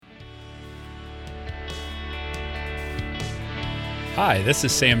Hi, this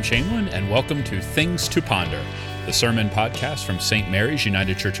is Sam Chamberlain, and welcome to Things to Ponder, the sermon podcast from St. Mary's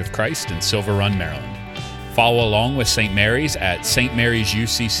United Church of Christ in Silver Run, Maryland. Follow along with St. Mary's at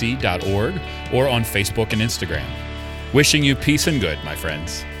stmarysucc.org or on Facebook and Instagram. Wishing you peace and good, my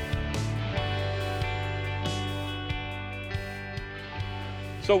friends.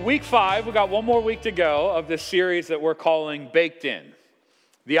 So week 5, we've got one more week to go of this series that we're calling Baked In.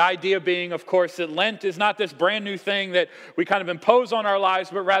 The idea being, of course, that Lent is not this brand new thing that we kind of impose on our lives,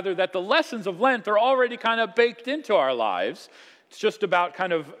 but rather that the lessons of Lent are already kind of baked into our lives. It's just about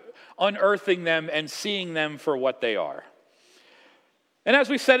kind of unearthing them and seeing them for what they are. And as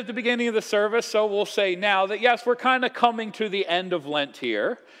we said at the beginning of the service, so we'll say now that yes, we're kind of coming to the end of Lent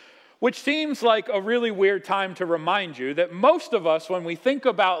here, which seems like a really weird time to remind you that most of us, when we think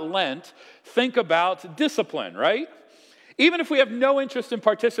about Lent, think about discipline, right? Even if we have no interest in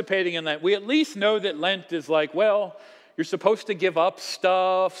participating in Lent, we at least know that Lent is like, well, you're supposed to give up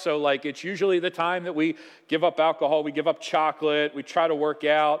stuff. So like it's usually the time that we give up alcohol, we give up chocolate, we try to work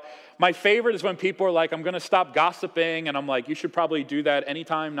out. My favorite is when people are like, I'm going to stop gossiping. And I'm like, you should probably do that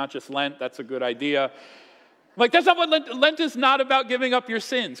anytime, not just Lent. That's a good idea. Like, that's not what Lent is not about giving up your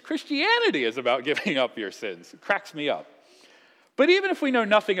sins. Christianity is about giving up your sins. It cracks me up. But even if we know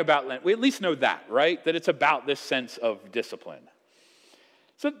nothing about Lent, we at least know that, right? That it's about this sense of discipline.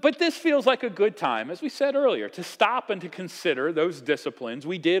 But this feels like a good time, as we said earlier, to stop and to consider those disciplines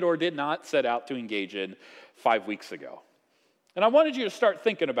we did or did not set out to engage in 5 weeks ago. And I wanted you to start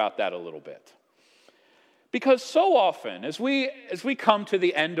thinking about that a little bit. Because so often, as we come to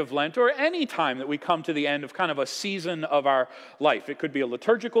the end of Lent, or any time that we come to the end of kind of a season of our life, it could be a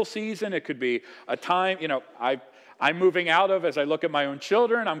liturgical season, it could be a time, I'm moving out of, as I look at my own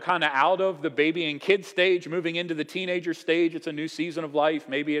children, I'm kind of out of the baby and kid stage, moving into the teenager stage. It's a new season of life.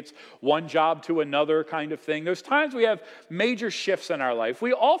 Maybe it's one job to another kind of thing. Those times we have major shifts in our life.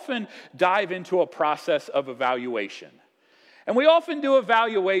 We often dive into a process of evaluation. And we often do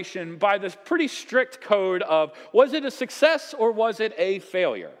evaluation by this pretty strict code of, was it a success or was it a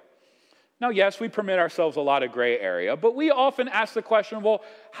failure? Now, yes, we permit ourselves a lot of gray area, but we often ask the question, well,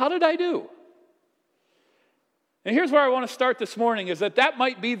 how did I do? And here's where I want to start this morning, is that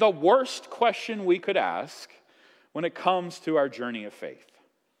might be the worst question we could ask when it comes to our journey of faith.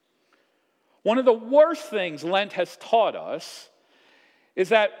 One of the worst things Lent has taught us is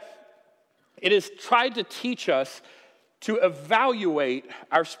that it has tried to teach us to evaluate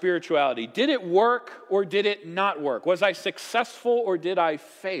our spirituality. Did it work or did it not work? Was I successful or did I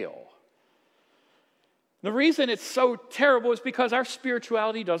fail? The reason it's so terrible is because our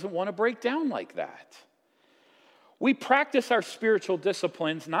spirituality doesn't want to break down like that. We practice our spiritual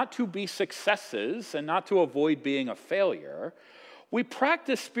disciplines not to be successes and not to avoid being a failure. We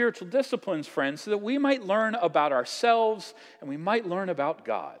practice spiritual disciplines, friends, so that we might learn about ourselves and we might learn about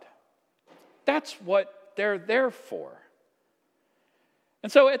God. That's what they're there for.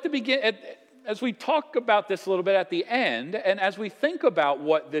 And so at the beginning, as we talk about this a little bit at the end, and as we think about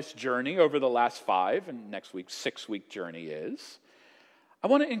what this journey over the last 5 and next week's 6-week journey is, I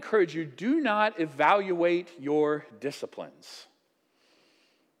want to encourage you, do not evaluate your disciplines.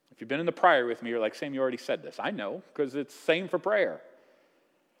 If you've been in the prayer with me, you're like, Sam, you already said this. I know, because it's the same for prayer.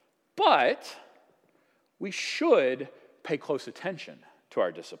 But we should pay close attention to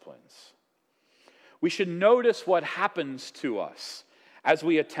our disciplines. We should notice what happens to us as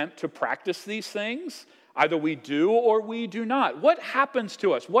we attempt to practice these things. Either we do or we do not. What happens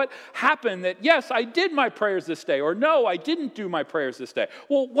to us? What happened that, yes, I did my prayers this day, or no, I didn't do my prayers this day?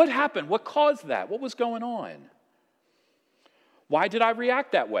 Well, what happened? What caused that? What was going on? Why did I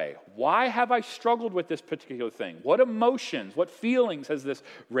react that way? Why have I struggled with this particular thing? What emotions, what feelings has this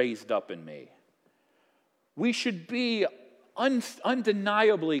raised up in me? We should be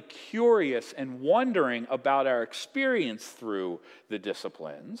undeniably curious and wondering about our experience through the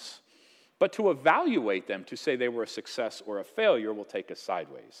disciplines. But to evaluate them, to say they were a success or a failure, will take us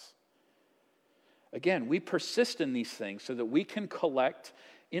sideways. Again, we persist in these things so that we can collect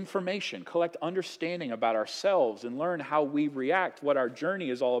information, collect understanding about ourselves, and learn how we react, what our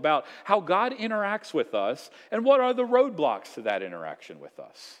journey is all about, how God interacts with us, and what are the roadblocks to that interaction with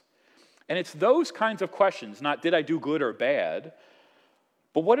us. And it's those kinds of questions, not did I do good or bad,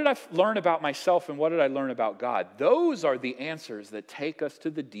 but what did I learn about myself and what did I learn about God? Those are the answers that take us to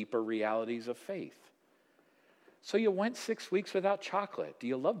the deeper realities of faith. So you went 6 weeks without chocolate. Do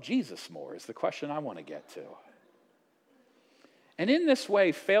you love Jesus more is the question I want to get to. And in this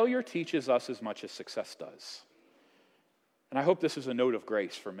way, failure teaches us as much as success does. And I hope this is a note of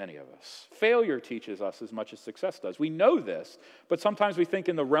grace for many of us. Failure teaches us as much as success does. We know this, but sometimes we think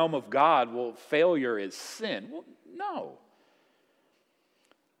in the realm of God, well, failure is sin. Well, no.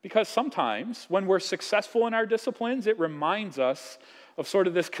 Because sometimes when we're successful in our disciplines, it reminds us of sort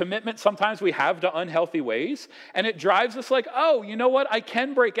of this commitment sometimes we have to unhealthy ways, and it drives us like, oh, you know what? I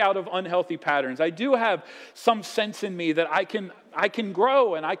can break out of unhealthy patterns. I do have some sense in me that I can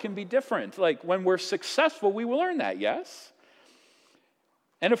grow and I can be different. Like when we're successful, we will learn that, yes?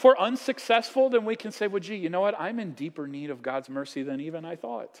 And if we're unsuccessful, then we can say, well, gee, you know what? I'm in deeper need of God's mercy than even I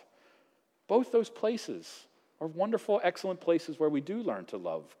thought. Both those places are wonderful, excellent places where we do learn to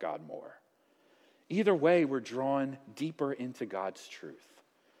love God more. Either way, we're drawn deeper into God's truth.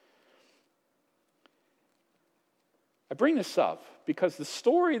 I bring this up because the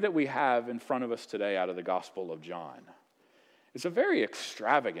story that we have in front of us today out of the Gospel of John is a very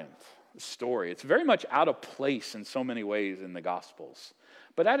extravagant story. It's very much out of place in so many ways in the Gospels.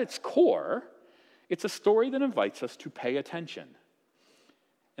 But at its core, it's a story that invites us to pay attention.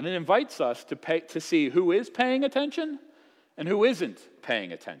 And it invites us to see who is paying attention and who isn't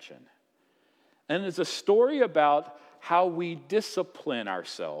paying attention. And it's a story about how we discipline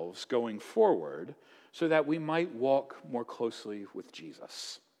ourselves going forward so that we might walk more closely with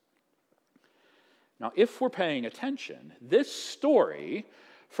Jesus. Now, if we're paying attention, this story,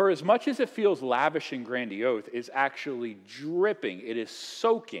 for as much as it feels lavish and grandiose, is actually dripping. It is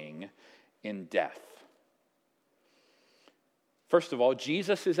soaking in death. First of all,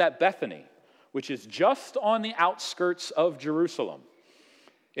 Jesus is at Bethany, which is just on the outskirts of Jerusalem.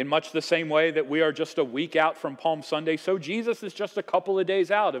 In much the same way that we are just a week out from Palm Sunday, so Jesus is just a couple of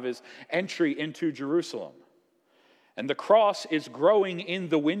days out of his entry into Jerusalem. And the cross is growing in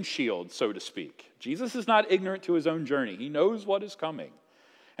the windshield, so to speak. Jesus is not ignorant to his own journey. He knows what is coming.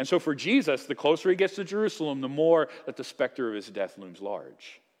 And so for Jesus, the closer he gets to Jerusalem, the more that the specter of his death looms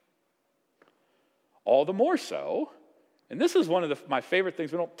large. All the more so, and this is one of my favorite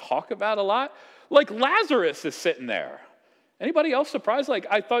things we don't talk about a lot, like Lazarus is sitting there. Anybody else surprised? Like,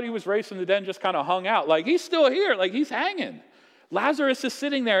 I thought he was raised from the dead and just kind of hung out. Like, he's still here. Like, he's hanging. Lazarus is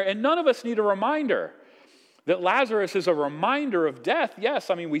sitting there, and none of us need a reminder that Lazarus is a reminder of death.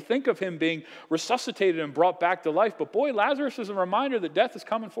 Yes, I mean, we think of him being resuscitated and brought back to life, but boy, Lazarus is a reminder that death is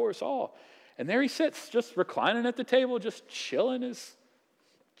coming for us all. And there he sits, just reclining at the table, just chilling.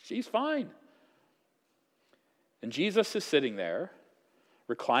 He's fine. And Jesus is sitting there,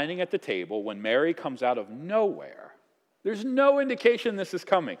 reclining at the table, when Mary comes out of nowhere. There's no indication this is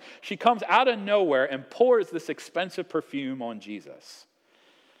coming. She comes out of nowhere and pours this expensive perfume on Jesus.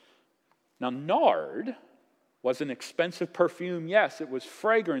 Now, nard was an expensive perfume, yes. It was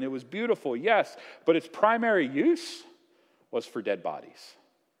fragrant, it was beautiful, yes. But its primary use was for dead bodies.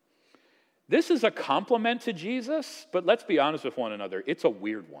 This is a compliment to Jesus, but let's be honest with one another, it's a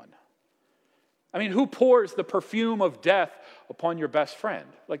weird one. I mean, who pours the perfume of death upon your best friend?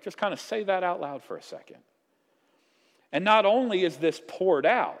 Like, just kind of say that out loud for a second. And not only is this poured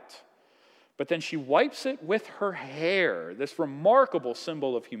out, but then she wipes it with her hair, this remarkable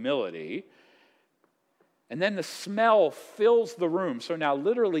symbol of humility. And then the smell fills the room. So now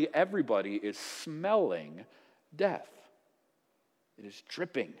literally everybody is smelling death. It is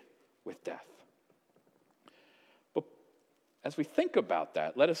dripping with death. But as we think about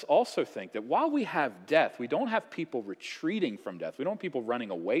that, let us also think that while we have death, we don't have people retreating from death. We don't have people running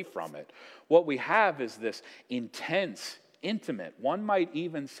away from it. What we have is this intense, intimate, one might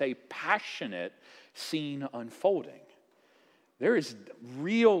even say passionate scene unfolding. There is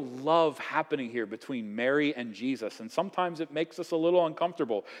real love happening here between Mary and Jesus, and sometimes it makes us a little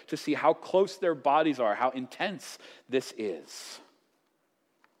uncomfortable to see how close their bodies are, how intense this is.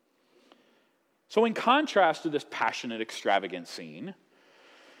 So in contrast to this passionate, extravagant scene,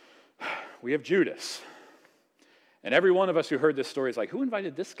 we have Judas. And every one of us who heard this story is like, who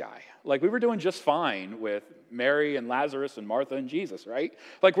invited this guy? Like, we were doing just fine with Mary and Lazarus and Martha and Jesus, right?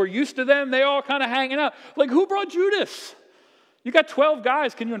 Like, we're used to them. They all kind of hanging out. Like, who brought Judas? You got 12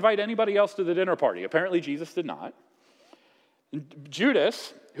 guys. Can you invite anybody else to the dinner party? Apparently, Jesus did not. And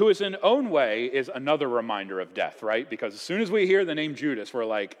Judas, who is in own way, is another reminder of death, right? Because as soon as we hear the name Judas, we're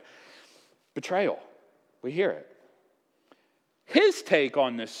like, betrayal. We hear it. His take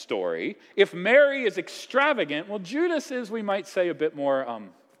on this story, if Mary is extravagant, well, Judas is, we might say, a bit more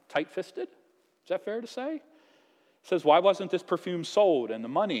tight-fisted. Is that fair to say? It says, why wasn't this perfume sold and the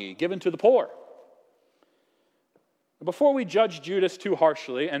money given to the poor? Before we judge Judas too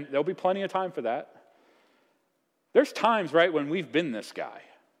harshly, and there'll be plenty of time for that, there's times, right, when we've been this guy,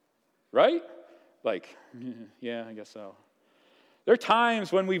 right? Like, yeah, I guess so. There are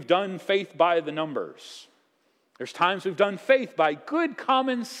times when we've done faith by the numbers. There's times we've done faith by good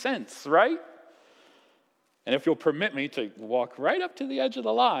common sense, right? And if you'll permit me to walk right up to the edge of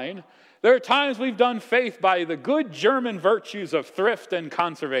the line, there are times we've done faith by the good German virtues of thrift and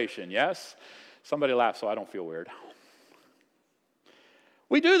conservation, yes? Somebody laughed, so I don't feel weird.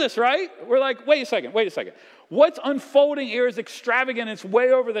 We do this, right? We're like, wait a second. What's unfolding here is extravagant. It's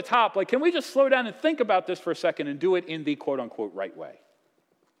way over the top. Like, can we just slow down and think about this for a second and do it in the quote-unquote right way?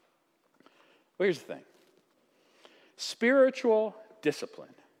 Well, here's the thing. Spiritual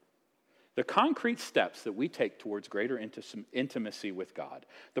discipline, the concrete steps that we take towards greater intimacy with God,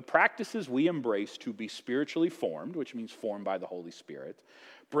 the practices we embrace to be spiritually formed, which means formed by the Holy Spirit,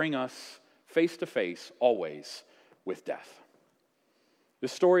 bring us face to face always with death.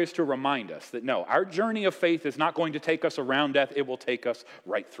 This story is to remind us that no, our journey of faith is not going to take us around death, it will take us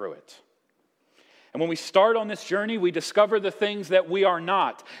right through it. And when we start on this journey, we discover the things that we are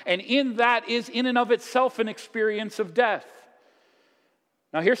not. And in that is in and of itself an experience of death.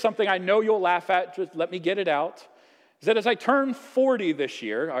 Now here's something I know you'll laugh at, just let me get it out, is that as I turn 40 this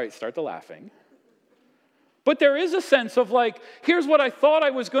year, all right, start the laughing. But there is a sense of like, here's what I thought I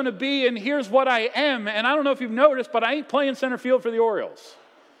was going to be and here's what I am. And I don't know if you've noticed, but I ain't playing center field for the Orioles.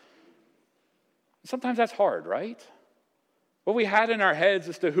 Sometimes that's hard, right? What we had in our heads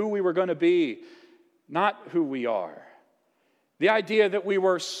as to who we were going to be, not who we are. The idea that we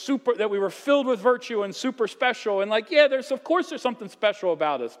were filled with virtue and super special, and like, yeah, of course there's something special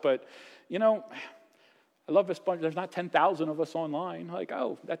about us, but you know, I love this bunch. There's not 10,000 of us online. Like,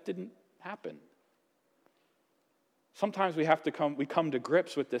 oh, that didn't happen. Sometimes we come to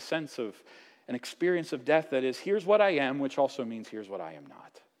grips with this sense of an experience of death that is, here's what I am, which also means here's what I am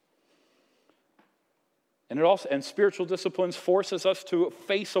not. And spiritual disciplines forces us to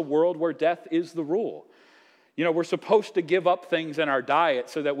face a world where death is the rule. You know, we're supposed to give up things in our diet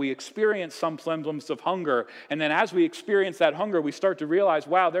so that we experience some semblance of hunger. And then as we experience that hunger, we start to realize,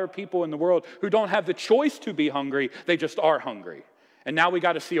 wow, there are people in the world who don't have the choice to be hungry. They just are hungry. And now we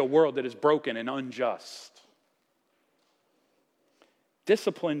got to see a world that is broken and unjust.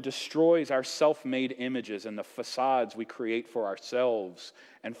 Discipline destroys our self-made images and the facades we create for ourselves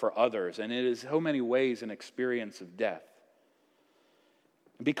and for others. And it is so many ways an experience of death.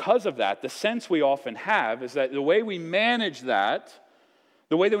 Because of that, the sense we often have is that the way we manage that,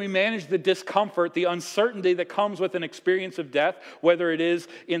 the way that we manage the discomfort, the uncertainty that comes with an experience of death, whether it is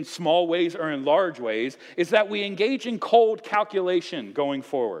in small ways or in large ways, is that we engage in cold calculation going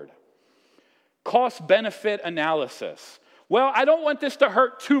forward. Cost-benefit analysis. Well, I don't want this to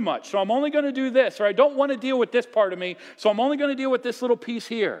hurt too much, so I'm only going to do this. Or I don't want to deal with this part of me, so I'm only going to deal with this little piece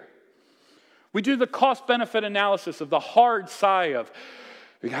here. We do the cost-benefit analysis of the hard sigh of,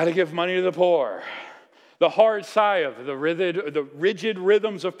 we got to give money to the poor. The hard sigh of the rigid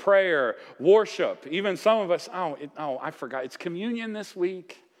rhythms of prayer, worship. Even some of us, I forgot, it's communion this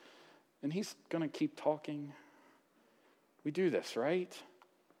week, and he's going to keep talking. We do this, right?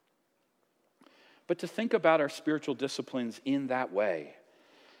 But to think about our spiritual disciplines in that way,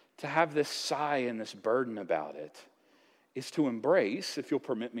 to have this sigh and this burden about it, is to embrace, if you'll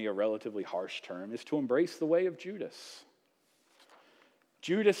permit me a relatively harsh term, is to embrace the way of Judas.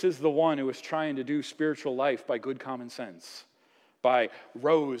 Judas is the one who is trying to do spiritual life by good common sense, by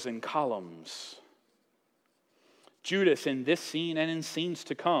rows and columns. Judas, in this scene and in scenes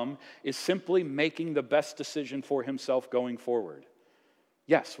to come, is simply making the best decision for himself going forward.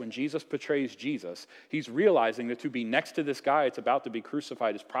 Yes, when Jesus betrays Jesus, he's realizing that to be next to this guy that's about to be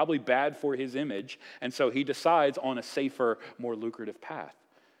crucified is probably bad for his image, and so he decides on a safer, more lucrative path.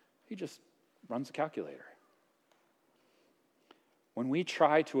 He just runs a calculator. When we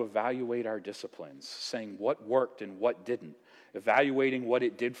try to evaluate our disciplines, saying what worked and what didn't, evaluating what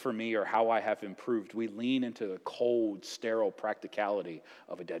it did for me or how I have improved, we lean into the cold, sterile practicality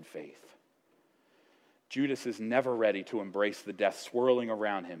of a dead faith. Judas is never ready to embrace the death swirling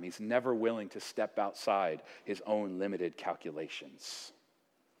around him. He's never willing to step outside his own limited calculations.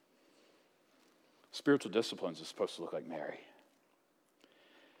 Spiritual disciplines are supposed to look like Mary.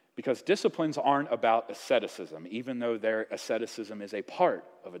 Because disciplines aren't about asceticism, even though their asceticism is a part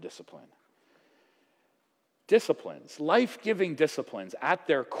of a discipline. Disciplines, life-giving disciplines at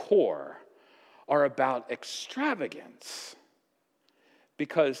their core, are about extravagance.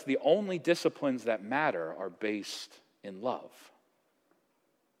 Because the only disciplines that matter are based in love.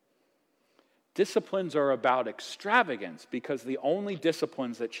 Disciplines are about extravagance because the only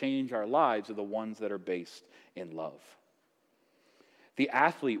disciplines that change our lives are the ones that are based in love. The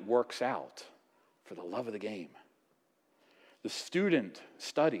athlete works out for the love of the game. The student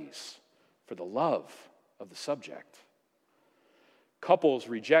studies for the love of the subject. Couples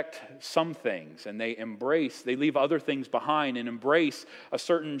reject some things and they leave other things behind and embrace a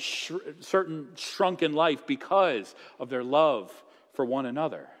certain shrunken life because of their love for one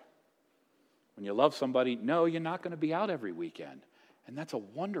another. When you love somebody, no, you're not going to be out every weekend. And that's a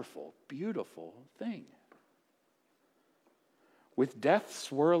wonderful, beautiful thing. With death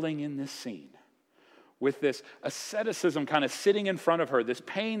swirling in this scene, with this asceticism kind of sitting in front of her, this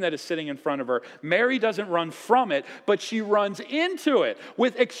pain that is sitting in front of her, Mary doesn't run from it, but she runs into it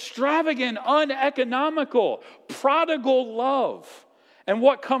with extravagant, uneconomical, prodigal love. And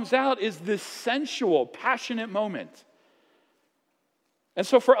what comes out is this sensual, passionate moment. And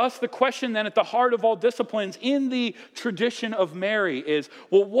so for us, the question then at the heart of all disciplines in the tradition of Mary is,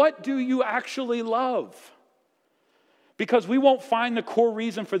 well, what do you actually love? Because we won't find the core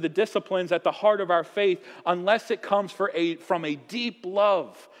reason for the disciplines at the heart of our faith unless it comes from a deep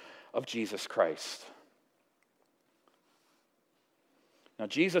love of Jesus Christ. Now,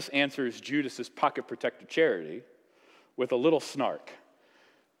 Jesus answers Judas's pocket protector charity with a little snark.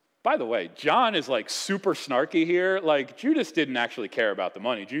 By the way, John is like super snarky here. Like, Judas didn't actually care about the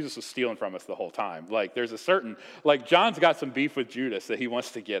money. Jesus was stealing from us the whole time. Like, there's a certain, like, John's got some beef with Judas that he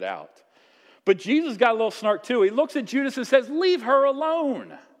wants to get out. But Jesus got a little snark too. He looks at Judas and says, leave her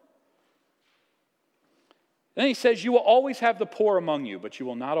alone. Then he says, you will always have the poor among you, but you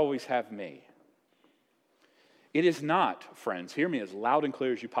will not always have me. It is not, friends, hear me as loud and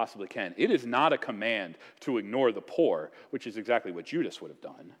clear as you possibly can. It is not a command to ignore the poor, which is exactly what Judas would have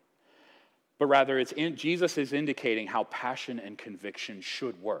done. But rather, Jesus is indicating how passion and conviction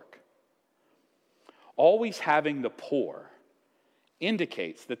should work. Always having the poor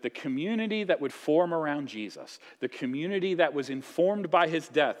indicates that the community that would form around Jesus, the community that was informed by his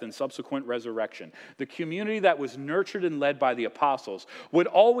death and subsequent resurrection, the community that was nurtured and led by the apostles, would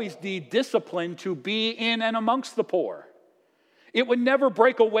always be disciplined to be in and amongst the poor. It would never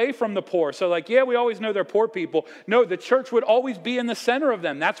break away from the poor. So like, yeah, we always know they're poor people. No, the church would always be in the center of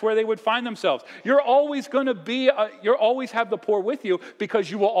them. That's where they would find themselves. You're always going to you'll always have the poor with you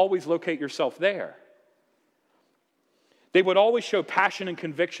because you will always locate yourself there. They would always show passion and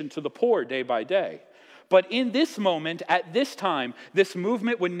conviction to the poor day by day. But in this moment, at this time, this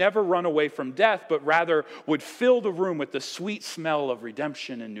movement would never run away from death, but rather would fill the room with the sweet smell of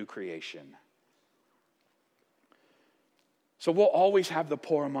redemption and new creation. So we'll always have the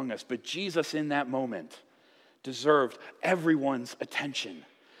poor among us, but Jesus in that moment deserved everyone's attention.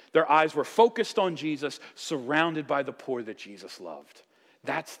 Their eyes were focused on Jesus, surrounded by the poor that Jesus loved.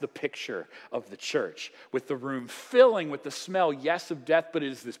 That's the picture of the church, with the room filling with the smell, yes, of death, but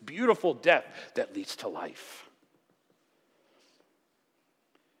it is this beautiful death that leads to life.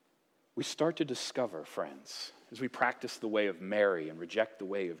 We start to discover, friends, as we practice the way of Mary and reject the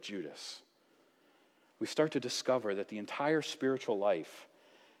way of Judas, we start to discover that the entire spiritual life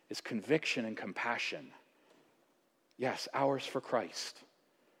is conviction and compassion. Yes, ours for Christ.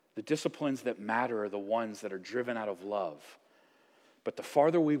 The disciplines that matter are the ones that are driven out of love. But the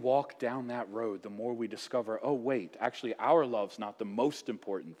farther we walk down that road, the more we discover, oh wait, actually our love's not the most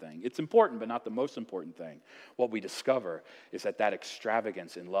important thing. It's important, but not the most important thing. What we discover is that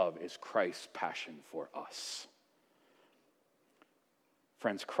extravagance in love is Christ's passion for us.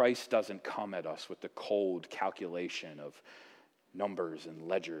 Friends, Christ doesn't come at us with the cold calculation of numbers and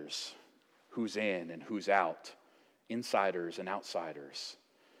ledgers, who's in and who's out, insiders and outsiders.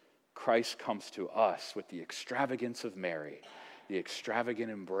 Christ comes to us with the extravagance of Mary, the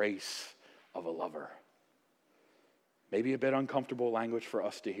extravagant embrace of a lover. Maybe a bit uncomfortable language for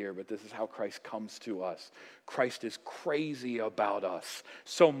us to hear, but this is how Christ comes to us. Christ is crazy about us,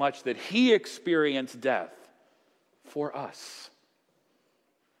 so much that he experienced death for us.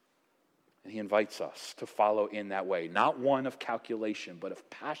 And he invites us to follow in that way, not one of calculation, but of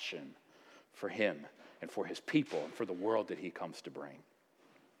passion for him and for his people and for the world that he comes to bring.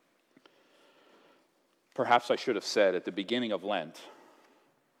 Perhaps I should have said at the beginning of Lent,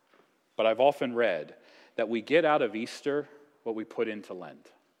 but I've often read that we get out of Easter what we put into Lent.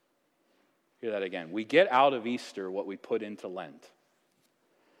 Hear that again. We get out of Easter what we put into Lent.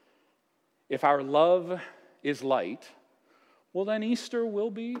 If our love is light, well then Easter will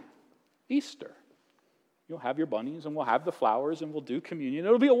be Easter. You'll have your bunnies and we'll have the flowers and we'll do communion.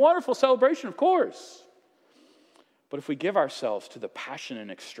 It'll be a wonderful celebration, of course. But if we give ourselves to the passion and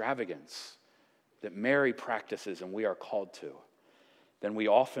extravagance that Mary practices and we are called to, then we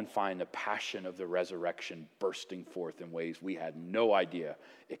often find the passion of the resurrection bursting forth in ways we had no idea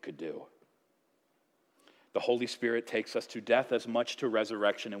it could do. The Holy Spirit takes us to death as much to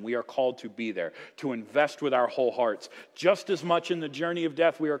resurrection, and we are called to be there, to invest with our whole hearts. Just as much in the journey of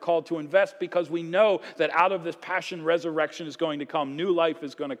death, we are called to invest because we know that out of this passion, resurrection is going to come. New life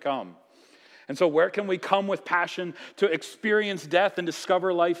is going to come. And so where can we come with passion to experience death and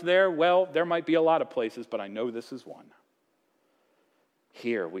discover life there? Well, there might be a lot of places, but I know this is one.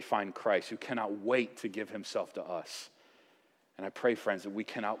 Here we find Christ, who cannot wait to give himself to us. And I pray, friends, that we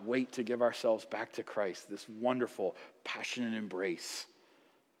cannot wait to give ourselves back to Christ, this wonderful, passionate embrace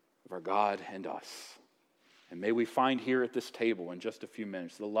of our God and us. And may we find here at this table in just a few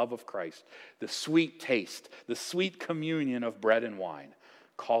minutes the love of Christ, the sweet taste, the sweet communion of bread and wine,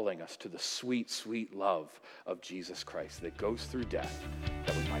 calling us to the sweet, sweet love of Jesus Christ that goes through death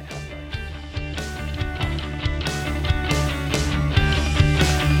that we might have life.